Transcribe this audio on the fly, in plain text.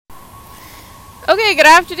Okay, good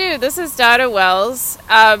afternoon. This is Donna Wells.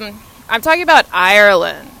 I'm talking about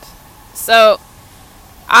Ireland. So,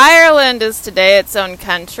 Ireland is today its own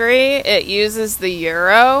country. It uses the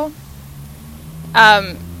euro.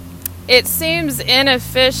 It seems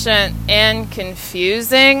inefficient and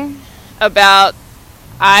confusing about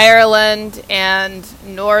Ireland and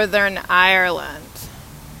Northern Ireland.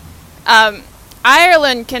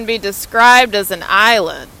 Ireland can be described as an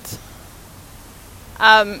island.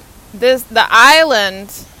 The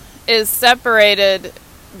island is separated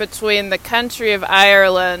between the country of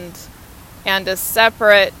Ireland and a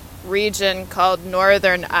separate region called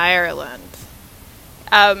Northern Ireland.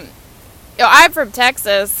 I'm from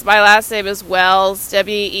Texas. My last name is Wells, Welles.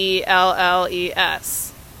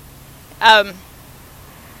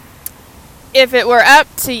 If it were up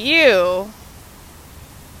to you,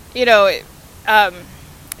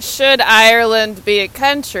 should Ireland be a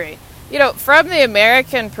country? From the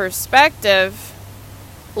American perspective,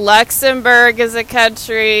 Luxembourg is a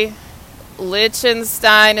country,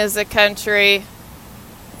 Liechtenstein is a country.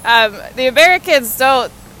 The Americans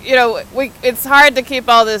don't, it's hard to keep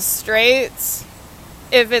all this straight.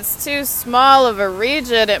 If it's too small of a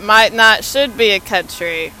region, it should be a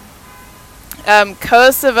country.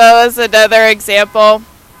 Kosovo is another example.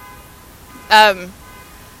 On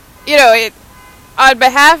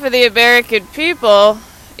behalf of the American people,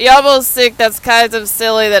 you almost think that's kind of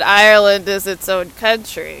silly that Ireland is its own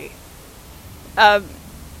country. I'm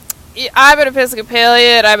an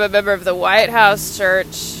Episcopalian. I'm a member of the White House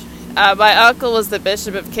Church. My uncle was the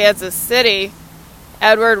Bishop of Kansas City.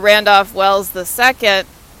 Edward Randolph Wells II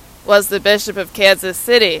was the Bishop of Kansas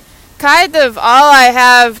City. Kind of all I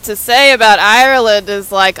have to say about Ireland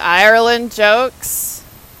is like Ireland jokes.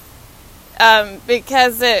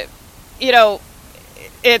 Because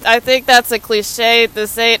I think that's a cliche.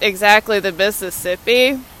 This ain't exactly the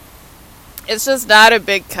Mississippi. It's just not a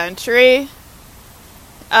big country.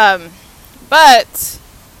 But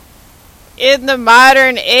in the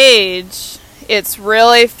modern age, it's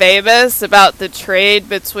really famous about the trade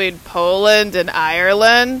between Poland and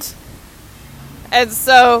Ireland. And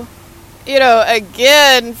so,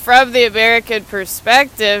 again, from the American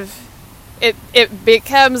perspective, it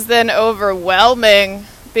becomes then overwhelming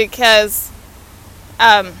because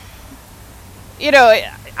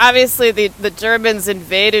obviously the Germans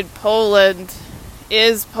invaded Poland.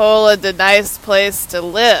 Is Poland a nice place to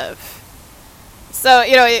live? So,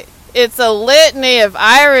 it's a litany of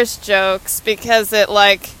Irish jokes because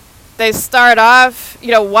they start off,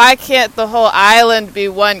 why can't the whole island be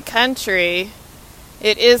one country?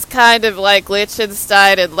 It is kind of like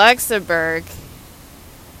Liechtenstein and Luxembourg.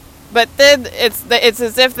 But then it's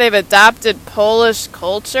as if they've adopted Polish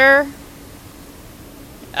culture.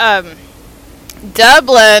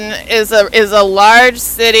 Dublin is a large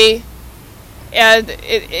city, and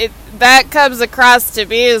it that comes across to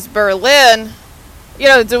me as Berlin.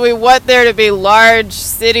 Do we want there to be large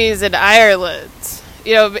cities in Ireland?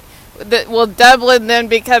 Will Dublin then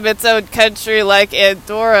become its own country like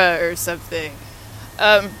Andorra or something?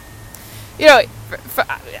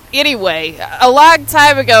 Anyway, a long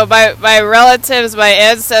time ago, my relatives, my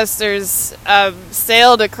ancestors,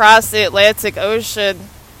 sailed across the Atlantic Ocean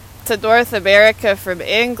to North America from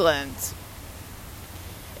England.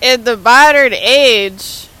 In the modern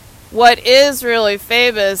age, what is really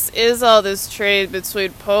famous is all this trade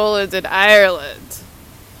between Poland and Ireland.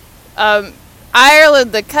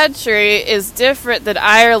 Ireland, the country, is different than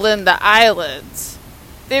Ireland, the island.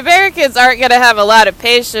 The Americans aren't going to have a lot of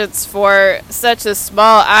patience for such a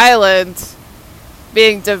small island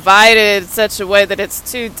being divided in such a way that it's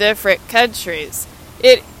two different countries.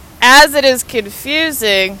 As it is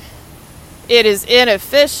confusing, it is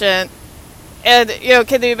inefficient. And,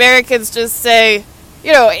 can the Americans just say,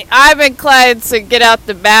 I'm inclined to get out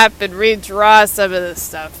the map and redraw some of this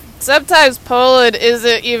stuff. Sometimes Poland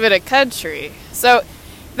isn't even a country. So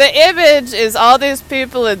the image is all these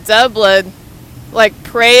people in Dublin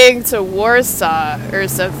praying to Warsaw or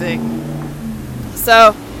something.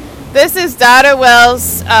 So this is Donna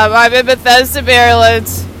Wells. I'm in Bethesda, Maryland.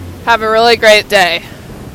 Have a really great day.